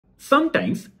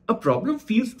Sometimes a problem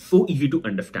feels so easy to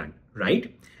understand,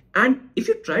 right? And if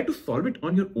you try to solve it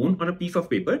on your own on a piece of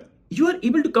paper, you are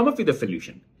able to come up with a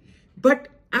solution. But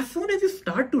as soon as you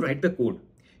start to write the code,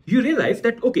 you realize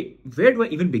that, okay, where do I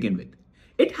even begin with?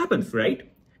 It happens, right?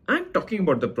 I'm talking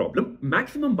about the problem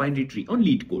maximum binary tree on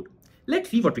LeetCode.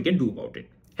 Let's see what we can do about it.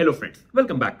 Hello friends,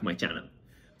 welcome back to my channel.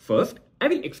 First, I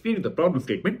will explain you the problem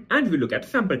statement and we'll look at a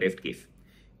sample test case.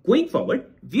 Going forward,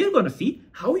 we are going to see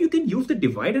how you can use the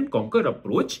divide and conquer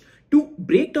approach to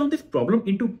break down this problem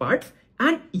into parts,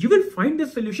 and you will find the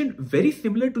solution very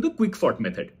similar to the quicksort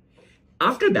method.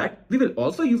 After that, we will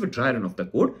also use a dry run of the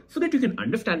code so that you can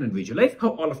understand and visualize how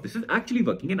all of this is actually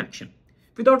working in action.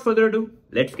 Without further ado,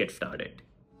 let's get started.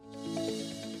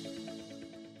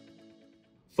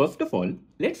 First of all,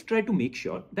 let's try to make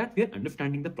sure that we are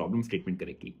understanding the problem statement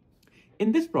correctly.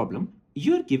 In this problem,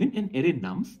 you are given an array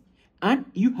nums and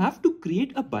you have to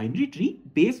create a binary tree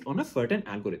based on a certain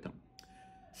algorithm.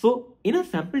 So in a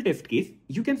sample test case,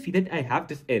 you can see that I have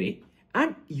this array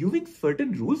and using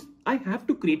certain rules, I have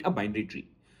to create a binary tree.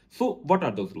 So what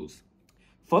are those rules?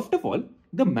 First of all,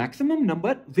 the maximum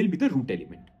number will be the root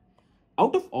element.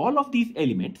 Out of all of these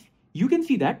elements, you can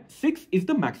see that 6 is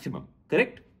the maximum,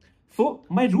 correct? So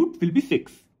my root will be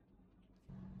 6.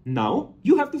 Now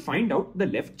you have to find out the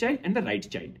left child and the right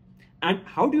child. And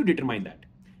how do you determine that?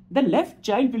 The left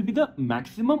child will be the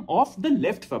maximum of the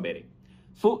left subarray.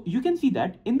 So you can see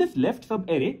that in this left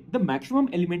subarray, the maximum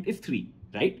element is 3,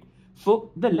 right?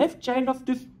 So the left child of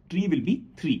this tree will be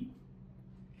 3.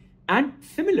 And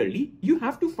similarly, you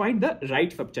have to find the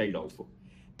right subchild also.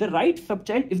 The right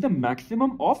subchild is the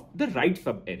maximum of the right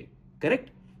subarray, correct?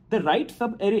 The right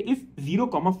subarray is 0,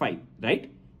 5, right?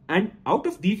 And out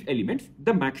of these elements,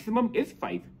 the maximum is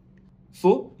 5.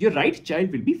 So your right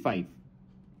child will be 5.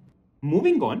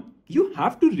 Moving on, you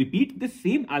have to repeat the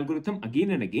same algorithm again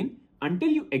and again until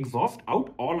you exhaust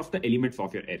out all of the elements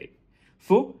of your array.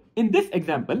 So in this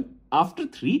example, after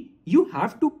 3, you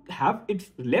have to have its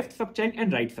left subchild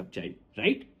and right subchild,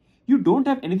 right? You don't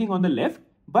have anything on the left,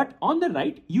 but on the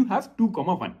right, you have 2,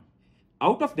 1.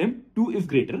 Out of them, 2 is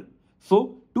greater.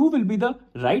 So 2 will be the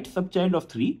right subchild of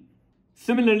 3.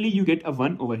 Similarly, you get a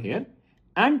 1 over here,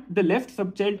 and the left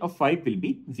subchild of 5 will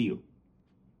be 0.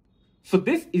 So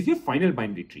this is your final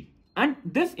binary tree, and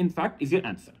this in fact is your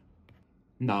answer.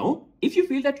 Now, if you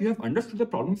feel that you have understood the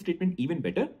problem statement even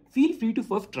better, feel free to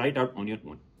first try it out on your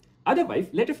own. Otherwise,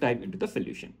 let us dive into the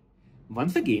solution.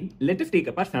 Once again, let us take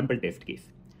up our sample test case.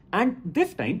 And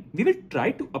this time, we will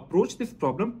try to approach this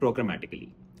problem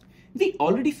programmatically. We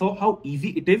already saw how easy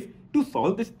it is to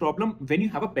solve this problem when you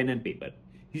have a pen and paper.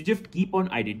 You just keep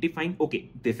on identifying, okay,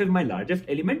 this is my largest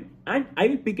element and I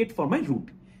will pick it for my root.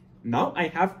 Now I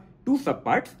have 2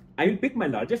 subparts. I will pick my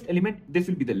largest element. This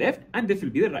will be the left and this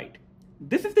will be the right.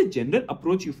 This is the general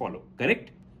approach you follow, correct?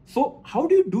 So how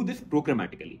do you do this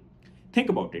programmatically? Think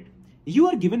about it. You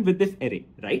are given with this array,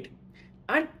 right?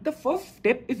 And the first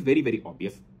step is very, very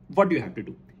obvious. What do you have to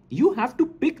do? You have to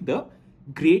pick the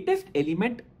greatest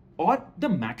element or the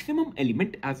maximum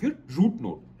element as your root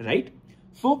node, right?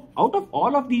 So out of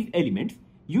all of these elements,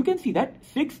 you can see that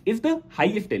 6 is the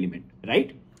highest element,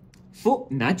 right? So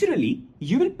naturally,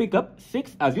 you will pick up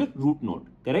 6 as your root node,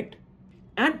 correct?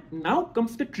 And now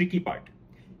comes the tricky part.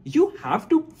 You have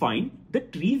to find the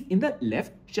trees in the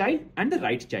left child and the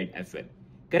right child as well,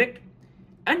 correct?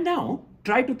 And now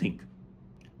try to think.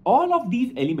 All of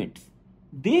these elements,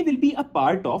 they will be a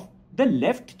part of the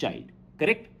left child,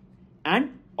 correct?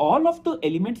 And all of the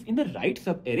elements in the right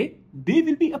subarray, they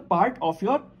will be a part of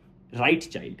your right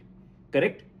child,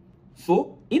 correct?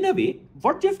 So in a way,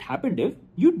 what just happened is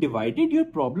you divided your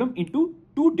problem into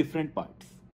 2 different parts.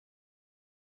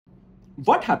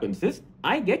 What happens is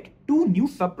I get 2 new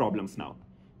sub-problems now.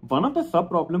 One of the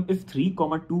sub-problem is 3, 2,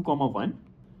 1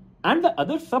 and the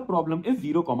other sub-problem is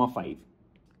 0, 5.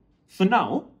 So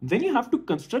now when you have to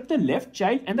construct the left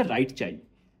child and the right child,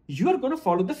 you are going to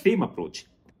follow the same approach.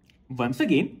 Once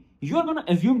again, you are going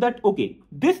to assume that, okay,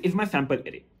 this is my sample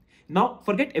array. Now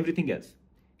forget everything else.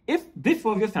 If this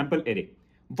was your sample array,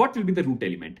 what will be the root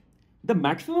element? The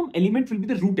maximum element will be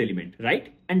the root element,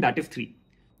 right? And that is 3.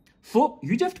 So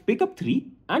you just pick up 3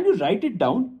 and you write it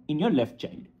down in your left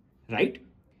child, right?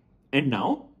 And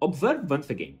now observe once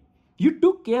again. You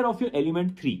took care of your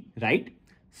element 3, right?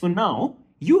 So now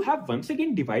you have once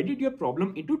again divided your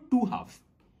problem into 2 halves.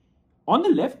 On the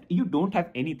left, you don't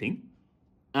have anything.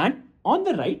 And on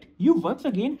the right, you once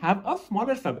again have a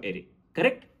smaller subarray,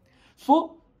 correct?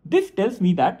 So this tells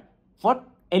me that for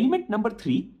element number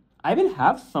 3, I will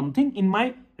have something in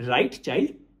my right child,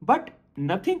 but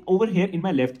nothing over here in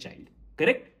my left child,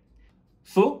 correct?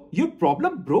 So your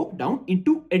problem broke down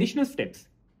into additional steps.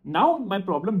 Now my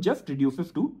problem just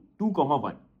reduces to 2,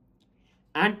 1.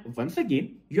 And once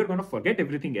again, you're going to forget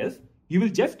everything else. You will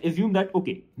just assume that,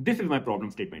 okay, this is my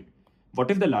problem statement.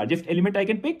 What is the largest element I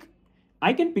can pick?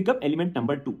 I can pick up element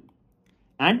number 2.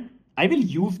 And I will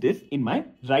use this in my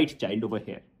right child over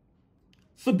here.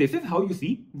 So this is how you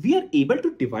see we are able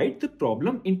to divide the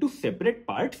problem into separate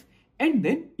parts and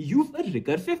then use a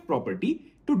recursive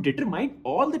property to determine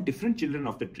all the different children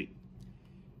of the tree.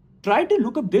 Try to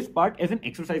look up this part as an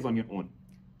exercise on your own.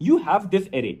 You have this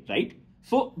array, right?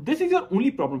 So this is your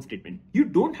only problem statement. You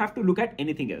don't have to look at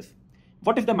anything else.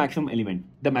 What is the maximum element?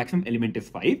 The maximum element is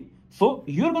 5. So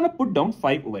you're going to put down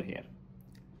 5 over here.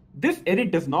 This array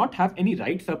does not have any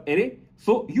right sub-array,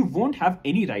 so you won't have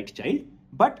any right child,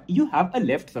 but you have a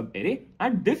left sub-array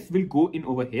and this will go in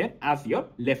over here as your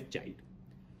left child.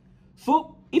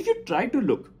 So if you try to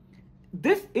look,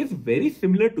 this is very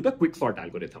similar to the quicksort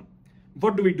algorithm.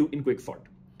 What do we do in quicksort?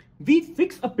 We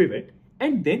fix a pivot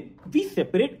and then we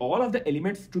separate all of the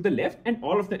elements to the left and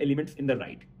all of the elements in the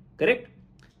right, correct?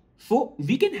 So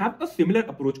we can have a similar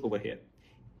approach over here.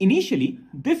 Initially,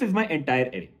 this is my entire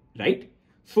array, right?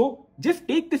 So just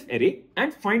take this array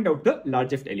and find out the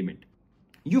largest element.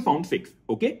 You found 6,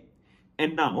 okay?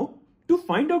 And now to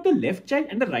find out the left child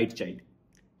and the right child.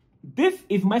 This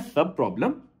is my sub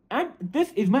problem and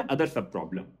this is my other sub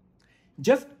problem.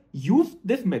 Just use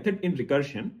this method in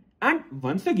recursion and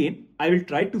once again I will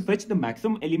try to fetch the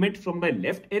maximum element from my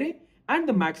left array and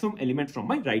the maximum element from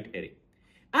my right array.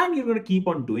 And you're going to keep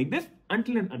on doing this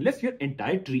until and unless your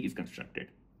entire tree is constructed.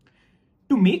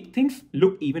 To make things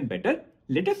look even better,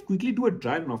 let us quickly do a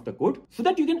dry run of the code so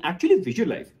that you can actually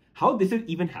visualize how this is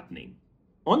even happening.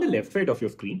 On the left side of your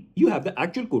screen, you have the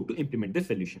actual code to implement this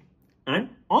solution. And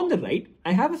on the right,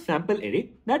 I have a sample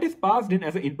array that is passed in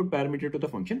as an input parameter to the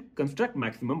function construct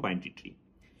maximum binary tree.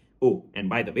 Oh, and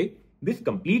by the way, this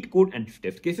complete code and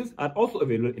test cases are also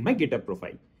available in my GitHub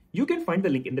profile. You can find the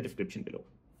link in the description below.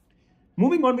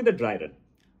 Moving on with the dry run.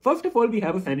 First of all, we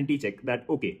have a sanity check that,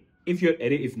 okay, if your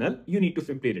array is null, you need to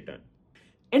simply return.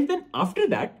 And then after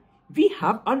that, we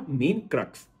have our main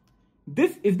crux.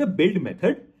 This is the build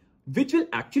method, which will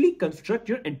actually construct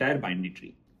your entire binary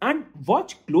tree. And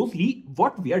watch closely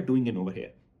what we are doing in over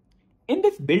here. In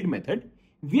this build method,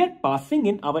 we are passing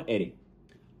in our array.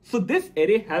 So this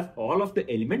array has all of the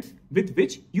elements with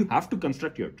which you have to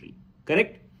construct your tree,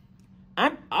 correct?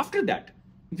 And after that,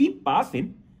 we pass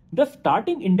in the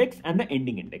starting index and the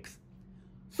ending index.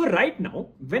 So right now,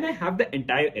 when I have the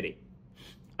entire array,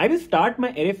 I will start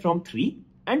my array from 3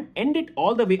 and end it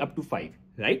all the way up to 5,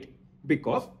 right?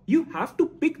 Because you have to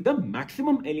pick the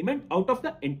maximum element out of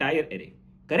the entire array,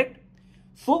 correct?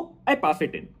 So I pass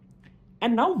it in.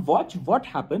 And now watch what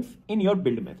happens in your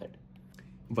build method.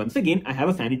 Once again, I have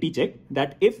a sanity check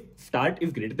that if start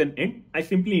is greater than end, I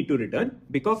simply need to return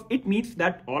because it means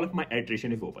that all of my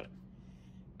iteration is over.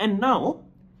 And now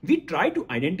we try to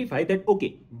identify that,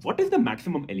 okay, what is the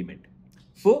maximum element?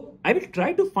 So I will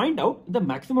try to find out the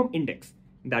maximum index.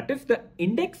 That is the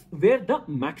index where the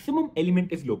maximum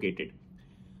element is located.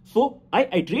 So I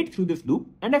iterate through this loop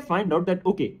and I find out that,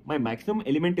 okay, my maximum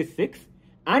element is 6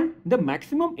 and the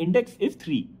maximum index is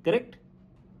 3, correct?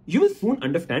 You will soon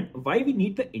understand why we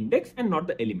need the index and not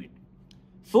the element.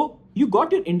 So you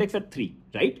got your index at 3,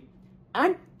 right?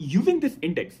 And using this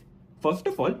index, first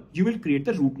of all, you will create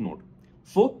the root node.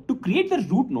 So to create the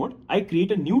root node, I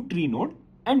create a new tree node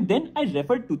and then I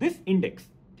refer to this index.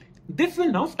 This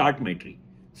will now start my tree.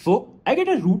 So I get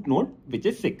a root node which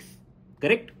is 6,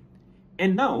 correct?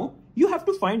 And now you have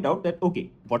to find out that,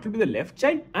 okay, what will be the left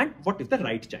child and what is the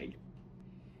right child?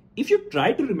 If you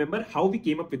try to remember how we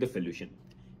came up with the solution,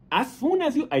 as soon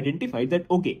as you identify that,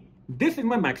 okay, this is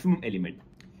my maximum element,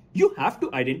 you have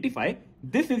to identify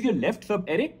this is your left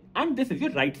sub-array and this is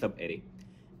your right sub-array.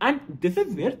 And this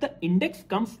is where the index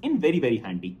comes in very, very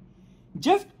handy.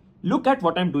 Just look at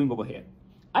what I'm doing over here.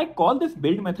 I call this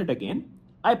build method again.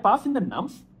 I pass in the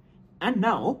nums and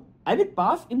now I will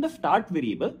pass in the start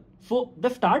variable. So the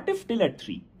start is still at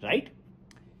 3, right?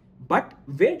 But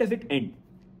where does it end?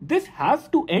 This has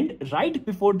to end right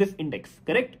before this index,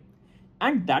 correct?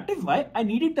 And that is why I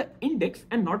needed the index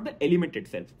and not the element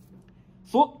itself.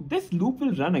 So this loop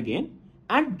will run again.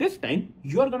 And this time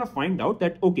you are going to find out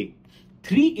that, okay,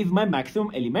 3 is my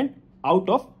maximum element out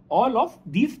of all of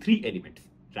these 3 elements,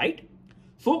 right?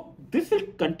 So this will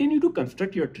continue to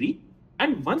construct your tree.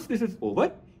 And once this is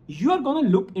over, you are going to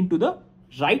look into the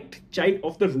right child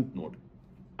of the root node.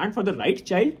 And for the right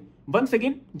child, once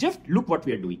again, just look what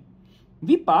we are doing.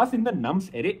 We pass in the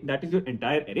nums array, that is your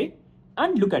entire array,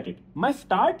 and look at it. My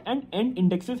start and end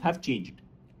indexes have changed.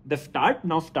 The start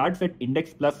now starts at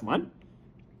index plus 1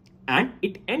 and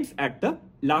it ends at the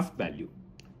last value.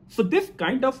 So this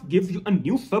kind of gives you a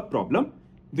new sub-problem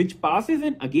which passes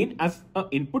in again as an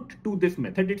input to this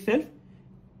method itself.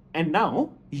 And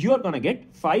now you're gonna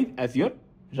get 5 as your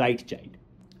right child.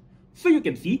 So you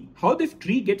can see how this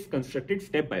tree gets constructed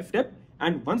step by step,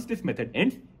 and once this method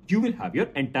ends, you will have your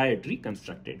entire tree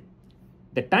constructed.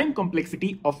 The time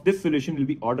complexity of this solution will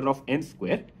be order of n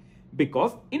square,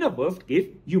 because in a worst case,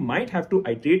 you might have to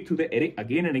iterate through the array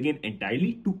again and again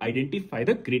entirely to identify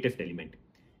the greatest element.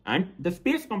 And the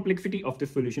space complexity of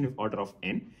this solution is order of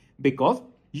n, because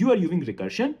you are using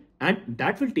recursion and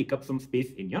that will take up some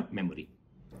space in your memory.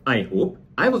 I hope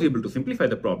I was able to simplify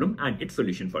the problem and its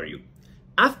solution for you.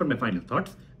 As per my final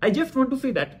thoughts, I just want to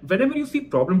say that whenever you see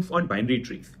problems on binary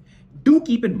trees, do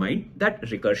keep in mind that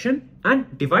recursion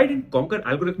and divide and conquer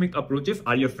algorithmic approaches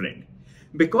are your friend.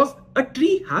 Because a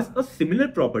tree has a similar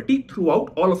property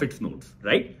throughout all of its nodes,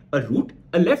 right? A root,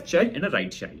 a left child, and a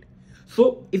right child.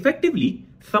 So effectively,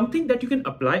 something that you can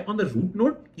apply on the root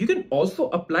node, you can also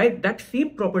apply that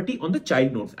same property on the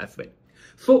child nodes as well.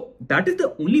 So that is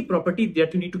the only property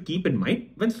that you need to keep in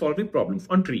mind when solving problems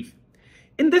on trees.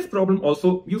 In this problem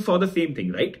also, you saw the same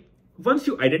thing, right? Once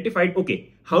you identified,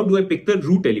 okay, how do I pick the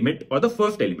root element or the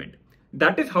first element?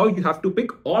 That is how you have to pick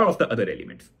all of the other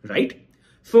elements, right?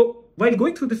 So while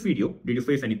going through this video, did you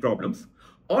face any problems?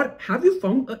 Or have you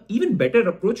found an even better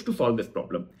approach to solve this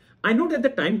problem? I know that the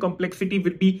time complexity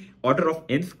will be order of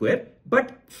n square,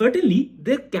 but certainly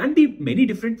there can be many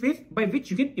different ways by which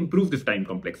you can improve this time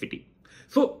complexity.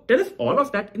 So tell us all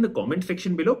of that in the comment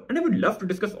section below, and I would love to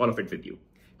discuss all of it with you.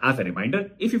 As a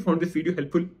reminder, if you found this video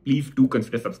helpful, please do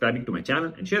consider subscribing to my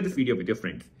channel and share this video with your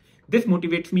friends. This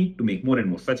motivates me to make more and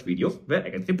more such videos where I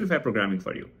can simplify programming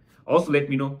for you. Also, let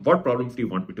me know what problems do you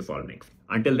want me to solve next.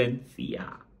 Until then, see ya.